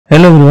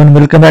Hello everyone,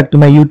 welcome back to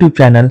my YouTube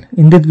channel.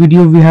 In this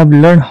video we have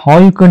learned how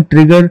you can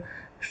trigger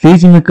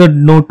SageMaker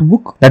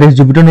Notebook, that is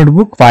Jupyter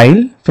Notebook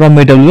File from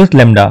AWS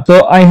Lambda.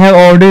 So I have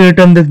already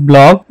written this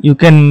blog. You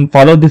can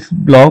follow this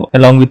blog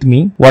along with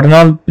me. What and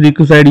all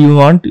prerequisite you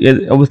want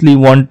is obviously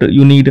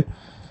you need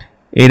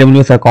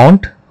AWS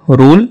account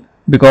role,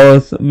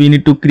 because we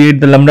need to create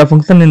the Lambda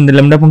function. In the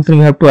Lambda function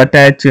we have to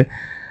attach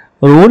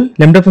role.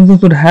 Lambda function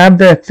should have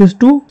the access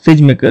to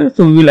SageMaker,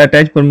 so we will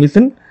attach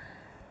permission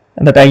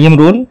that IAM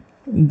role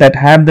that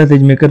have the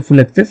SageMaker full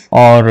access,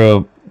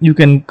 or you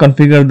can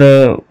configure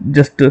the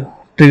just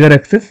trigger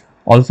access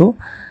also.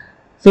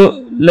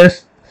 So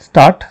let's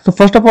start. So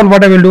first of all,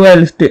 what I will do, I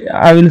will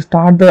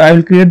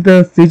create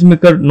the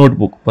SageMaker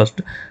notebook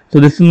first.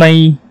 So this is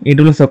my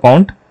AWS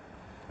account.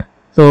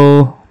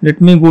 So let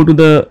me go to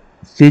the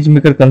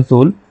SageMaker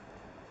console.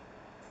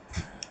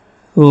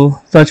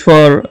 So search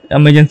for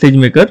Amazon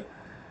SageMaker.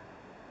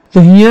 So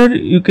here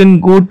you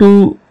can go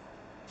to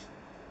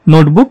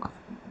notebook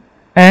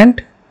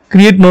and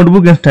create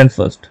notebook instance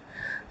first.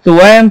 So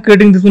why I am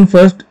creating this one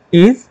first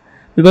is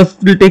because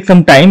it will take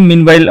some time.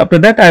 Meanwhile, after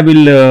that I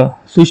will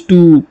switch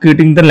to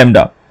creating the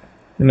Lambda.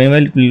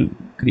 Meanwhile it will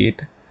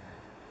create.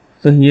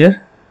 So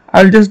here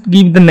I will just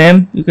give the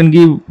name. You can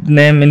give the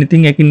name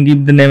anything. I can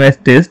give the name as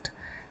test,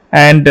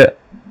 and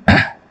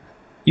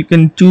you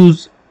can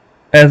choose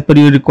as per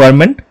your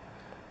requirement.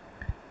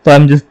 So I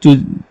am just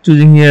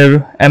choosing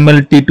here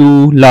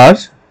MLT2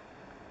 large,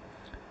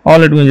 or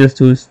let me just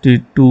choose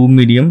T2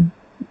 medium.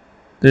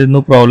 There is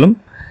no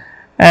problem,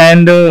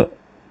 and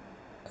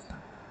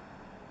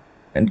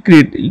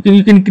create.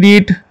 You can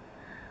create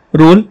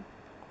role.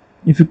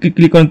 If you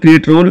click on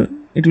create role,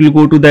 it will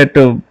go to that.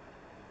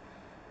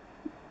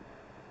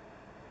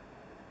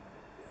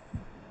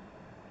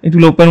 It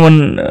will open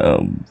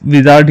one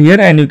wizard here,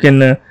 and you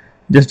can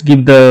just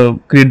create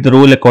the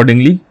role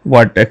accordingly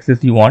what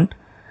access you want.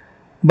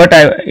 But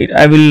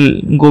I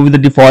will go with the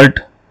default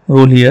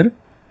role here.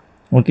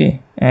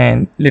 Okay,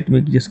 and let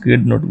me just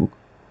create notebook.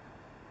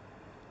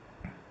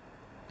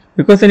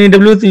 Because in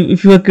AWS,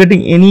 if you are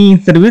creating any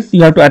service,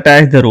 you have to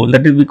attach the role.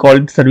 That is, we call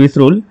it service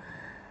role.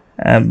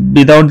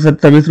 Without the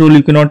service role,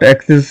 you cannot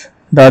access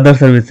the other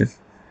services.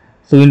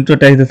 So you need to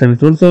attach the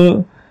service role.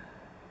 So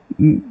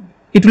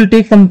it will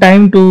take some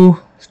time to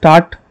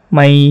start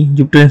my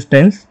Jupyter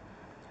instance,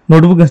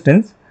 notebook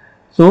instance.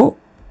 So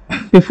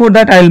before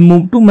that, I will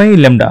move to my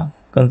Lambda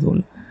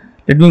console.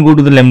 Let me go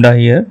to the Lambda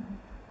here.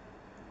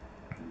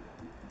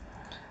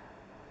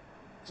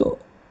 So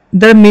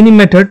there are many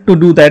methods to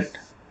do that,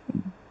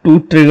 to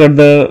trigger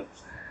the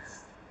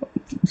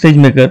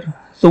SageMaker.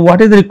 So what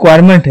is the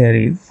requirement here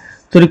is,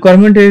 so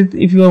requirement is,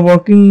 if you are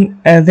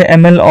working as a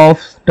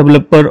MLOps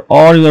developer,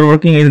 or you are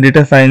working in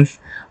data science,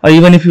 or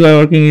even if you are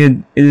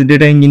working as a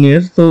data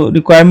engineer, so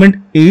requirement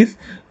is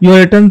you have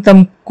written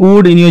some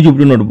code in your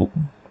Jupyter notebook.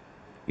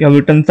 You have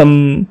written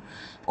some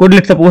code.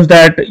 Let's suppose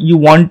that you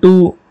want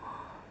to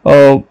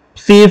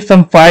save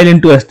some file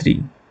into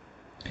S3.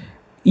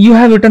 You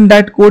have written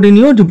that code in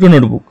your Jupyter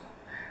notebook,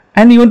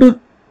 and you want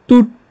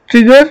to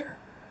trigger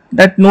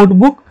that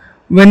notebook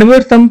whenever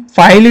some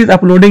file is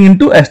uploading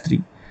into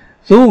S3.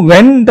 So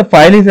when the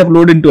file is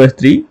uploaded into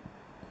S3,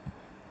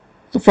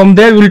 so from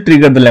there we will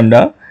trigger the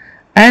Lambda,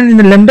 and in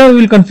the Lambda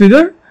we will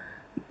configure,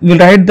 we will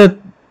write the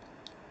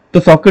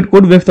socket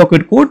code,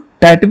 WebSocket code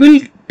that will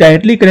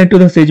directly connect to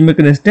the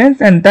SageMaker instance,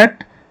 and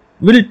that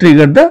will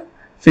trigger the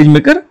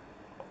SageMaker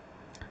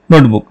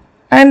notebook.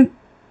 And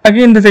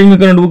again, the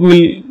SageMaker notebook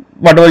will,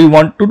 whatever you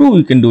want to do,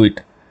 you can do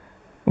it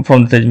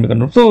from the SageMaker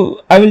notebook.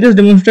 So I will just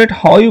demonstrate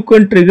how you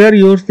can trigger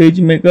your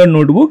SageMaker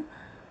notebook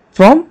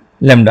from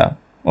Lambda.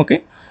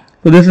 Okay,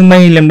 so this is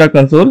my Lambda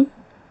console.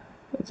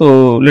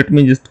 So let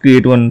me just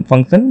create one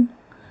function.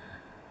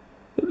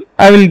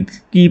 I will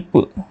keep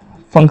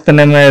function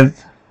name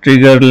as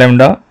trigger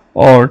Lambda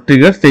or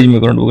trigger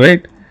SageMaker notebook,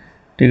 right?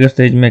 Trigger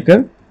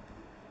SageMaker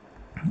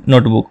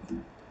notebook.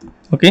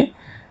 Okay,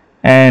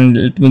 and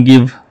let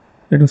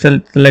me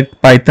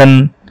select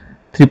Python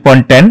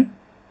 3.10.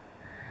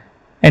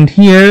 and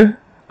here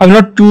I will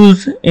not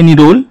choose any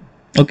role.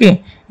 Okay,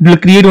 it will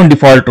create one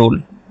default role.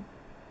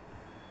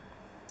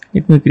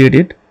 Let me create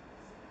it.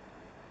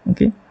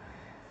 Okay,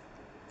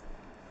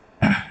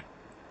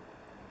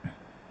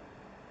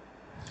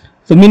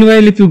 so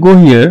meanwhile, if you go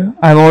here,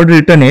 I have already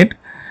written it.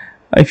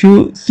 If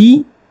you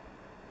see,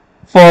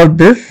 for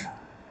this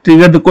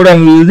trigger the code, I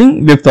am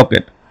using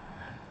WebSocket,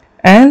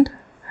 and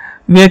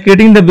we are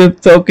creating the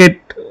WebSocket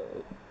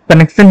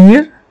connection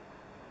here.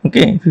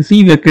 Okay, if you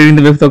see, we are creating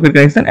the WebSocket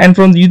connection, and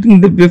from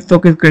using the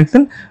WebSocket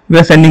connection, we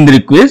are sending the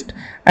request,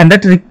 and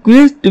that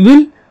request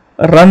will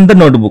run the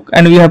notebook,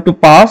 and we have to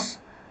pass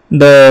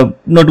the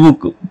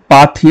notebook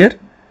path here.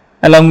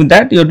 Along with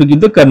that, you have to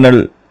give the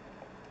kernel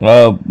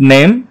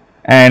name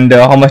and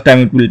how much time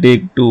it will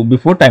take to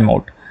before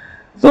timeout.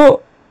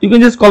 So you can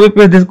just copy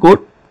paste this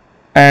code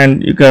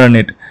and you can run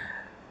it.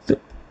 So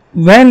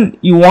when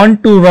you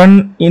want to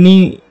run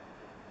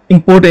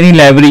import any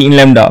library in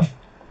Lambda,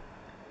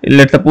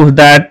 let's suppose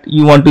that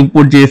you want to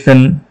import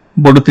JSON,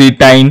 Bodo 3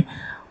 time,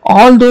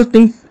 all those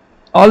things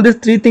all these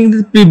three things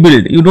is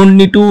pre-built. You don't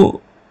need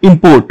to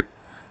import,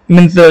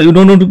 means you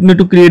don't need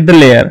to create the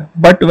layer.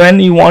 But when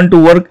you want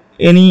to work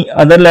any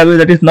other library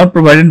that is not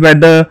provided by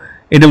the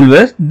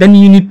AWS, then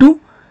you need to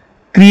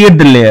create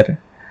the layer.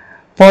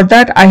 For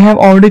that I have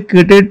already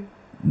created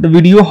the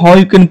video how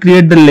you can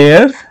create the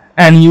layers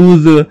and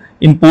use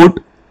import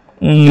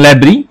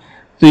library.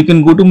 So you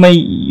can go to my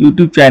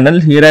YouTube channel.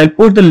 Here I will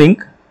post the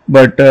link,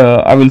 but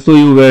I will show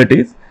you where it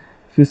is.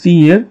 If you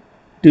see here,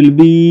 it will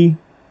be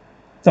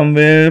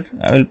somewhere.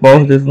 I will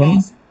pause this one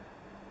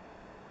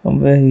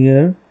somewhere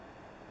here.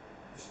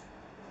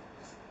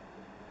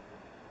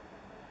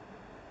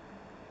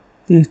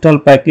 The install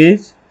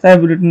package. So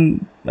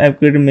I have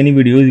created many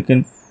videos. You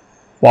can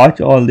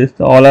watch all this.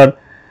 All are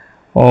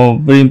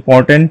very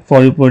important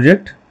for your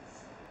project.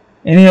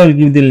 Anyhow, I will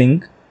give the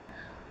link.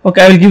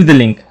 Okay, I will give the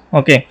link.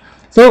 Okay,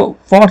 so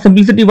for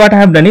simplicity, what I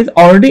have done is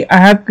already I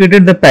have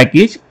created the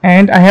package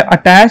and I have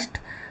attached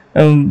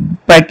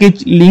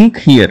package link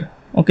here.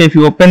 Okay, if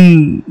you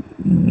open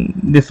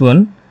this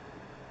one,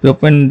 if you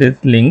open this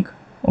link,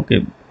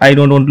 okay, I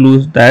don't want to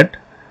lose that,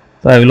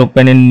 so I will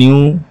open a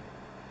new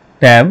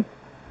tab,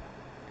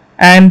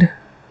 and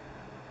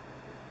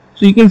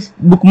so you can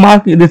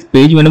bookmark this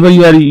page whenever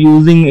you are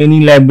using any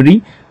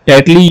library.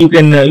 Directly you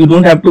can you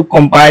don't have to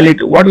compile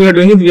it. What we are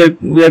doing is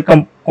we are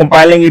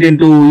compiling it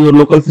into your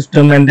local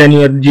system, and then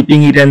you are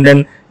zipping it and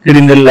then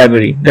creating the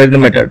library. That is the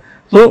method.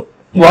 So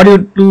what you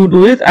have to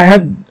do is I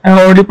have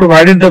already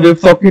provided the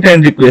WebSocket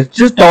and request.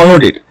 Just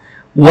download it.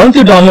 Once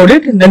you download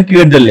it, then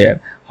create the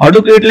layer. How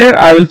to create layer?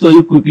 I will show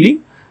you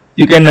quickly.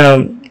 You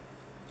can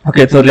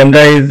okay. So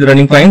Lambda is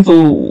running fine.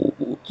 So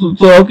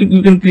how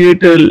you can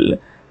create a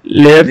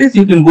layer is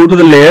you can go to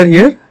the layer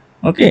here.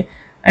 Okay,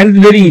 and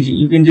it's very easy.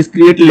 You can just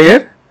create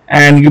layer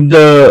and give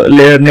the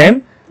layer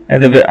name,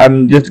 and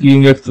I'm just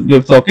giving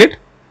WebSocket.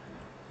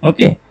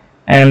 Okay,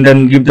 and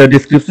then give the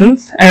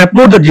descriptions and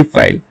upload the zip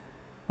file.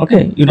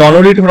 Okay, you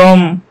download it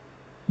from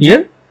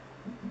here.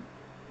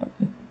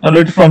 Okay.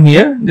 Download it from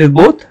here. There's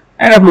both,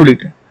 and upload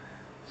it.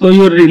 So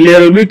your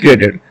layer will be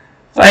created.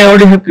 So I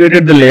already have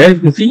created the layer. You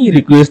can see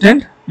request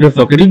and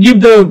WebSocket. You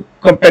give the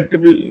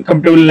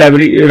compatible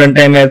library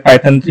runtime as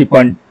Python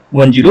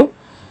 3.10.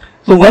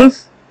 So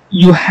once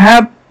you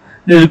have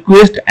the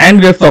request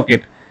and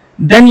WebSocket,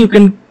 then you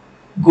can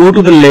go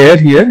to the layer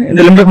here. In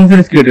the Lambda function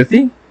is created.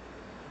 See,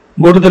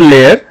 go to the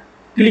layer,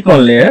 click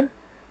on layer,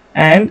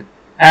 and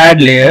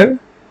add layer,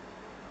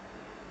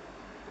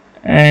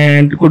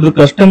 and go to the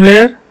custom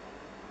layer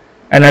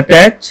and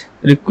attach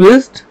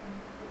request.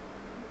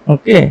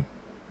 Okay,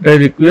 the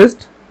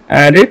request,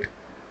 add it.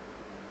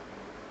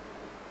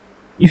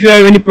 If you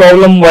have any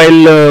problem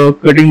while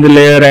creating the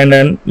layer, and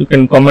then you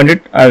can comment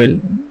it, I will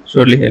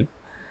surely help.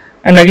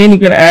 And again you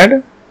can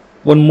add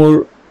one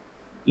more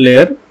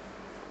layer,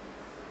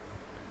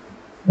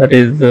 that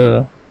is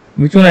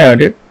which one I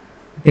added.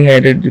 I think I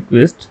added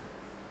request.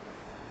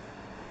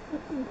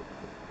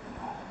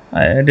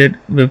 I added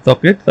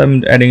WebSocket, so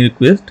I'm adding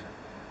request.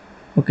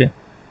 Okay,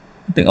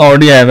 I think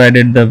already I have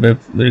added the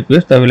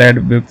request. I will add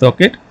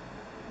WebSocket.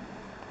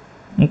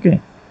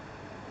 Okay,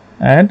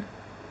 add.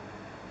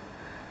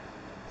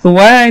 So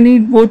why I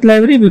need both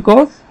library?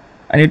 Because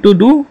I need to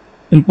do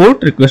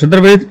import request,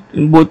 otherwise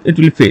both it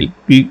will fail.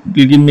 It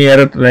will give me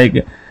error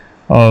like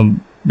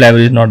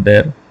library is not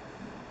there,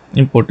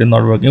 import is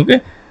not working.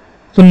 Okay,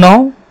 so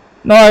now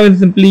I will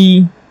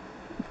simply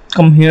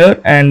come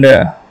here and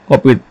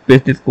copy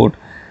paste this code.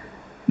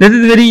 This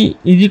is very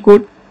easy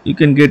code. You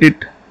can get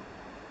it,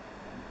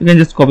 you can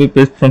just copy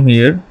paste from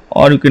here,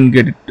 or you can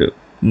get it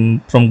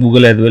from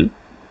Google as well.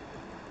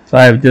 So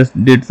I have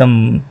just did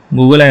some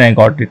Google and I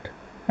got it,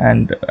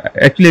 and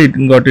actually I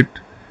got it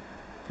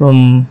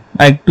from,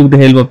 I took the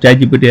help of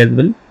ChatGPT as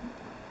well.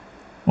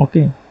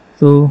 Okay,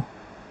 so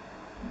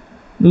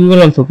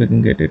Google also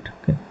can get it.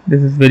 Okay,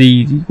 this is very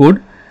easy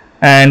code,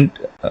 and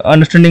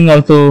understanding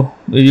also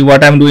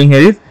what I'm doing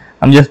here is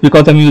I'm just,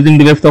 because I'm using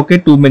the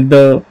WebSocket to make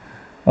the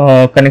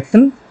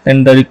connection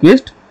and the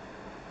request.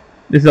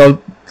 This is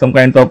all some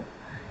kind of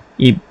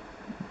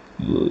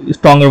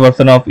stronger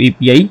version of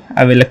API.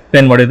 I will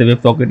explain what is the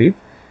WebSocket is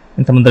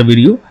in some other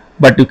video,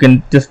 but you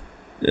can just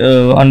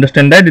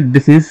understand that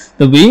this is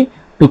the way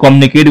to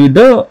communicate with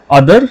the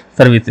other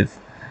services.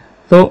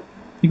 So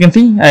you can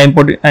see I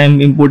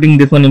am importing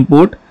this one,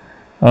 import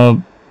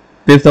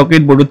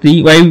WebSocket Boto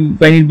 3. Why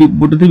need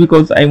Boto 3?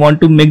 Because I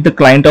want to make the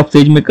client of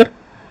SageMaker,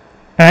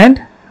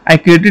 and I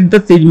created the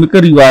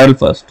SageMaker URL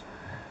first.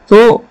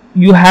 So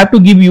you have to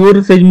give your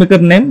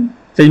SageMaker name,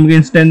 SageMaker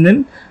instance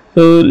name.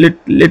 So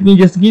let me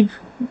just give,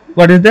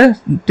 what is the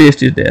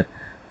test is there.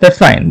 That's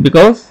fine,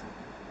 because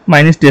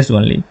mine is test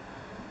only,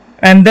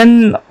 and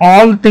then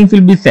all things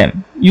will be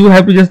same. You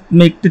have to just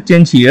make the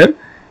change here.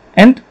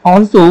 And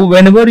also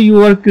whenever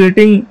you are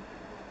creating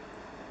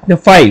the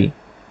file,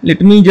 let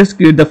me just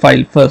create the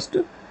file first.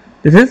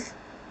 This is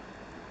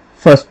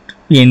first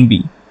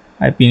PNB,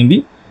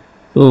 IPNB.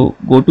 So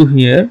go to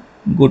here,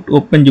 go to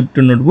open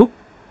Jupyter Notebook,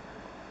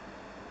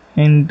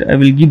 and I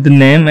will give the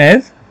name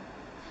as,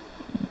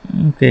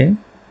 okay,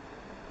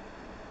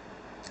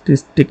 it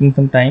is taking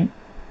some time.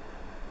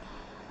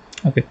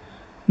 Okay,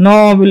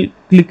 now I will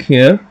click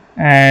here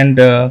and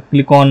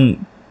click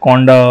on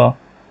Conda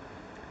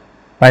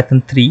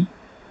Python 3.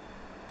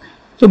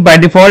 So by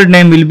default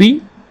name will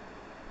be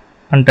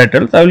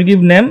untitled, so I will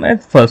give name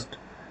as first.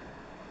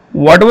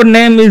 Whatever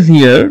name is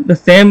here, the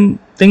same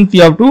things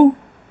you have to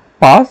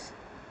pass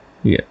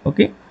here.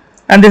 Okay,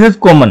 and this is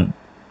common.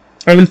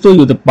 I will show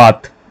you the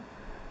path.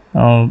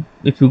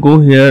 If you go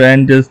here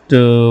and just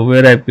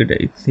where I put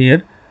it's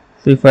here.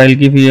 So if I'll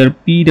give here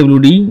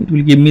pwd, it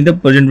will give me the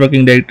present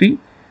working directory,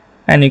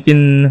 and you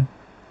can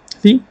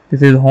see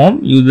this is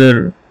home,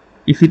 user,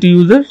 EC2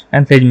 user,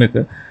 and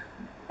SageMaker.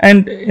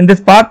 And in this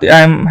path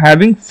I am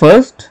having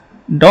first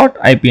dot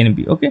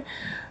ipnb. Okay,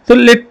 so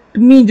let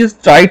me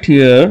just write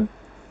here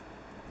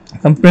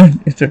some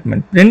print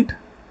statement. Print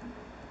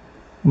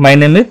my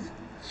name is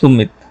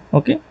Sumit.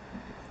 Okay,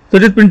 so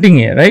it is printing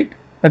here, right?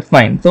 That's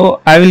fine. So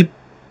I will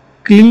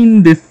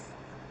clean this.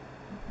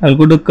 I'll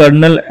go to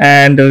kernel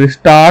and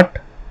restart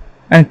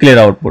and clear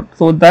output,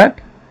 so that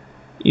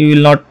you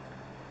will not,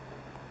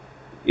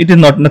 it is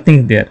not,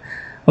 nothing there.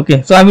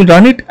 Okay, so I will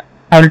run it.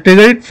 I will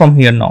trigger it from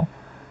here now.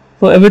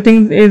 So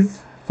everything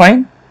is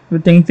fine,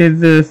 everything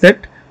is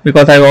set,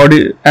 because I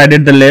already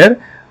added the layer.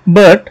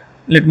 But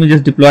let me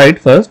just deploy it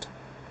first.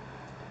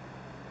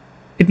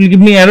 It will give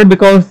me error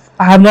because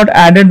I have not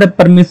added the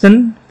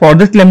permission for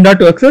this Lambda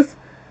to access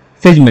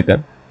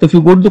SageMaker. So if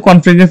you go to the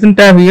configuration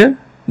tab here,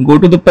 go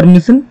to the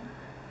permission.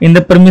 In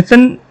the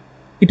permission,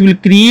 it will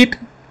create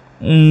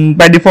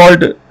by default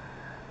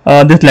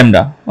this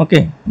Lambda.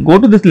 Okay, go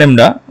to this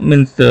Lambda,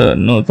 means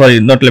no, sorry,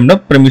 not Lambda,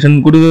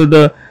 permission. Go to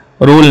the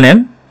role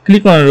name,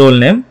 click on role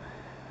name,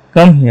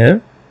 come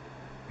here.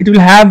 It will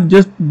have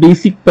just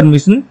basic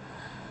permission,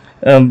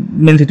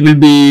 means it will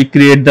be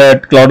create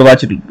that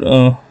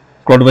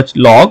CloudWatch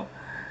log,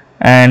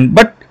 and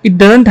but it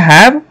doesn't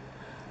have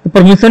the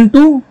permission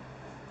to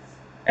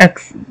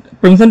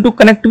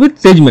connect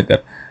with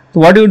SageMaker. So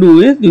what you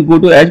do is you go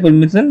to add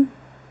permission,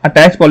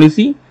 attach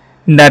policy.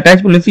 In the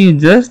attach policy, you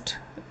just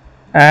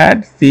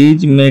add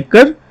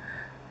SageMaker.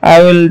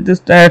 I will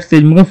just add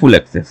SageMaker full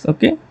access.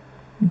 Okay,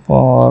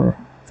 for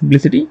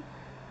simplicity,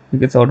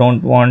 because I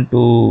don't want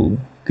to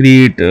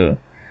create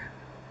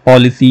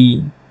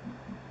policy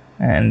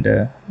and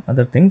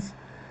other things.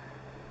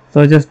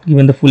 So just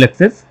given the full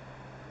access.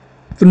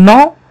 So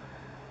now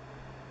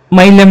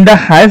my Lambda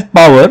has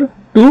power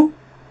to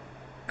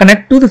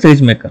connect to the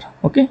SageMaker.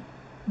 Okay,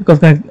 because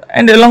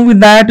and along with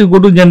that you go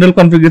to general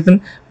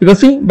configuration, because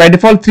see by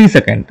default 3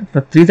 seconds.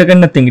 For 3 seconds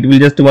nothing, it will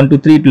just 1 2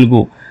 3 it will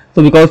go.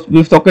 So because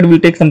WebSocket will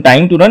take some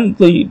time to run,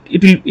 so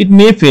it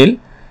may fail.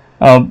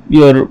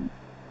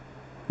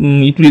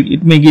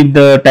 It may give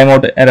the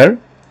timeout error.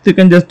 So you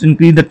can just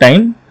increase the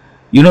time.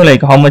 You know,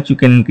 like how much you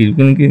can increase. You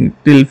can increase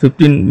till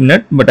 15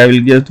 minutes, but I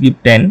will just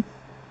give 10.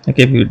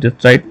 Okay, if you just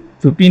try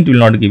 15, it will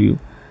not give you.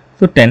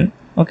 So 10.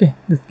 Okay,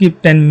 just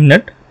give 10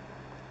 minutes.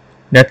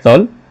 That's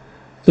all.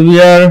 So we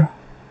are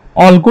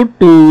all good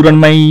to run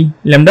my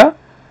Lambda.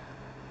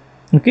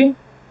 Okay,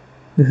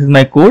 this is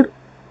my code.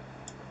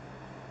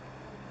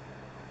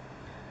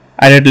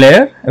 Added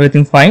layer,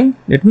 everything fine.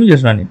 Let me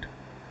just run it.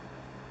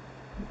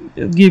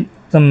 Just give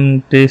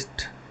some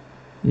test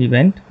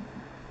event,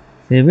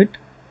 save it,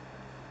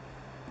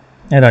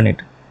 and run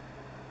it.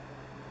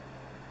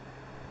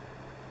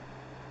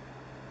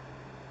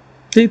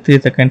 See,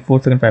 3 seconds,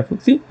 4 seconds, 5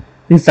 seconds. See,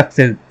 this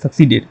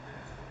succeeded.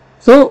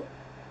 So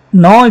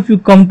now if you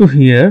come to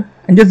here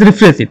and just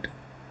refresh it,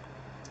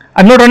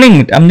 I'm not running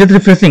it, I'm just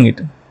refreshing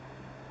it.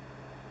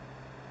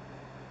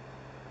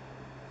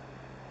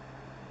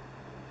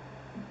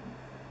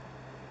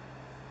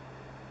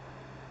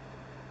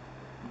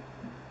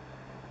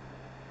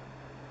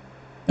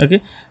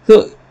 Okay,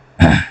 so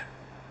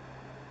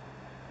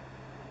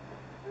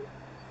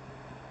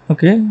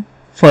okay,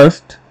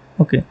 first,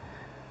 okay,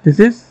 this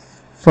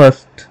is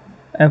first,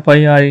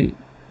 FIR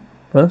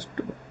first.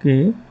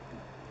 Okay,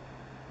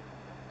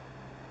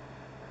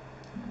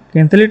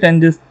 cancel it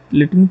and just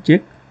let me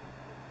check.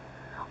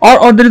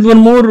 Or there is one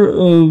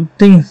more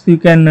things you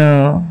can.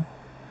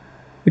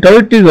 It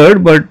already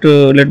triggered, but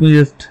let me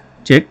just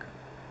check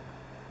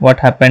what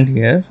happened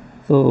here.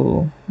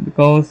 So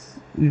because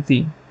you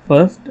see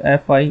first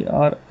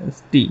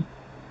FIRST,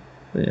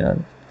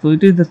 so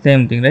it is the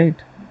same thing, right?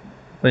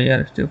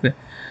 FIRST. Okay.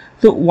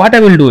 So what I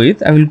will do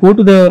is I will go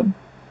to the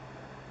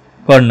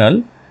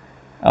kernel,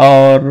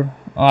 or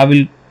I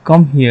will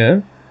come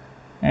here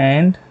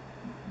and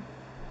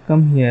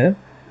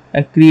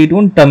create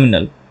one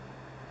terminal.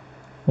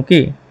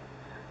 Okay,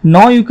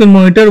 now you can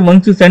monitor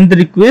once you send the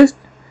request,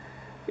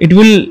 it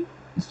will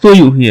show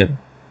you here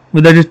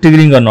whether it is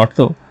triggering or not.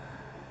 So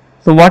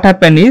what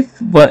happen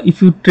is,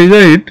 if you trigger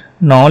it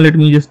now, let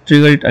me just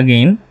trigger it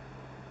again.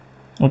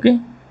 Okay,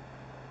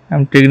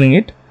 I'm triggering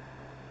it.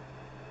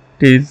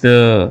 It is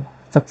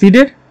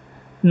succeeded.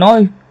 Now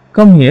you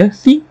come here,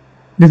 see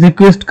this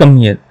request come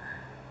here.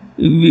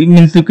 It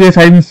means request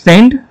has been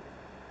sent,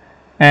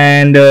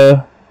 and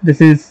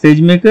this is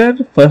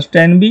SageMaker first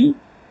NB.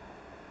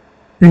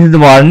 This is the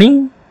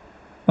warning.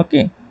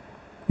 Okay,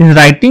 this is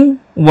writing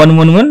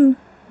 111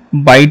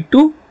 byte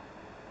to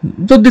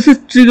So this is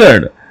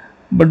triggered,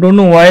 but don't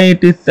know why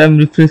it is. I'm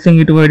refreshing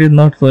it, why it is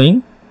not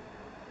showing.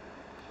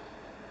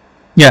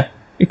 Yeah,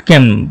 it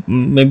can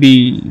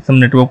maybe some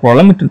network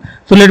problem.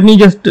 So let me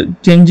just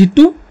change it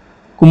to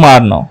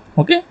Kumar now.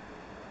 Okay,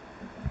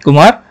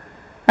 Kumar,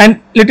 and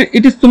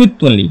it is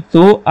Sumit only.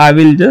 So I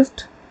will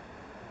just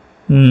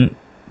you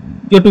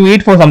have to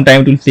wait for some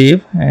time to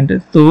save.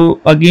 And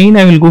so again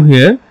I will go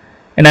here,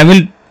 and I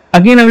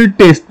will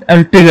test. I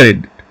will trigger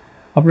it.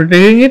 After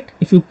triggering it,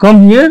 if you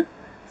come here,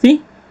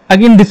 see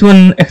again this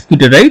one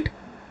executed, right?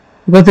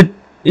 Because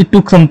it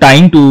took some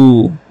time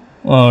to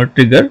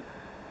trigger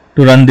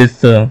to run this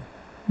cell.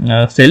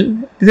 This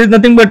is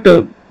nothing but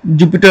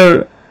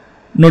Jupyter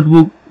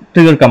Notebook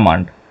trigger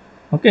command.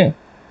 Okay.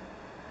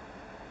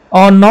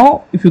 Or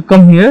now if you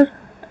come here,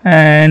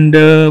 and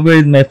where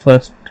is my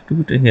first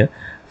Jupyter here?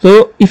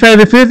 So if I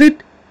refresh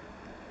it,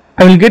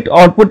 I will get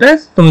output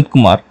as Sumit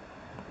Kumar.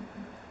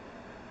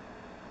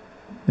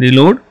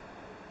 Reload.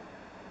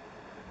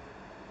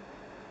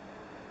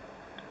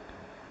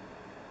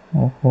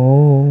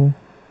 Oh,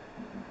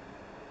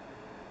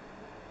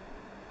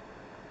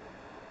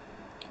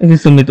 it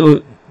is Sumit.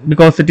 Oh,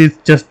 because it is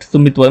just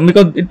Sumit one,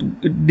 because it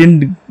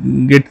didn't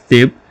get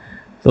saved.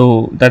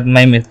 So that's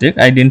my mistake.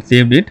 I didn't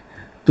save it.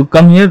 To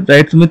come here,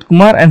 write Sumit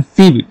Kumar and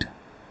save it.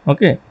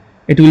 Okay,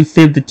 it will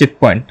save the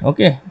checkpoint.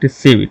 Okay, just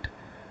save it.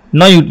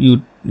 Now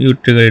you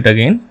trigger it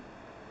again.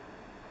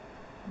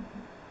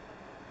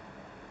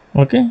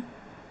 Okay,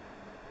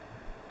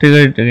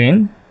 trigger it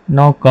again.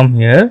 Now come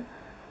here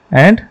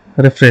and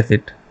refresh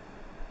it.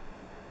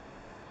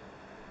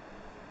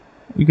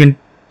 You can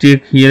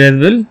check here as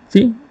well.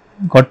 See,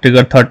 got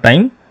triggered third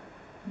time.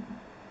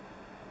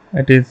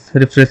 It is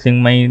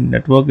refreshing. My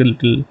network a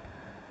little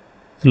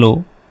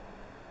slow.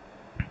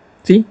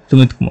 See,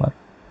 Sumit Kumar,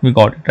 we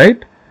got it,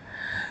 right?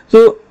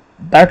 So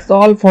that's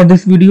all for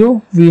this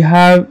video. We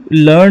have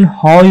learned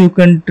how you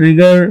can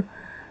trigger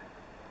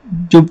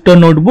Jupyter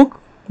Notebook,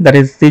 that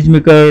is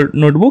SageMaker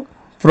Notebook,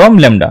 from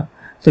Lambda.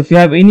 So if you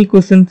have any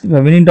questions, if you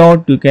have any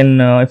doubt, you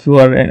can if you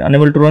are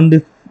unable to run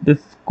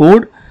this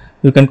code,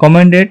 you can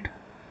comment it.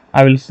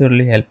 I will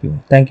surely help you.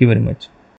 Thank you very much.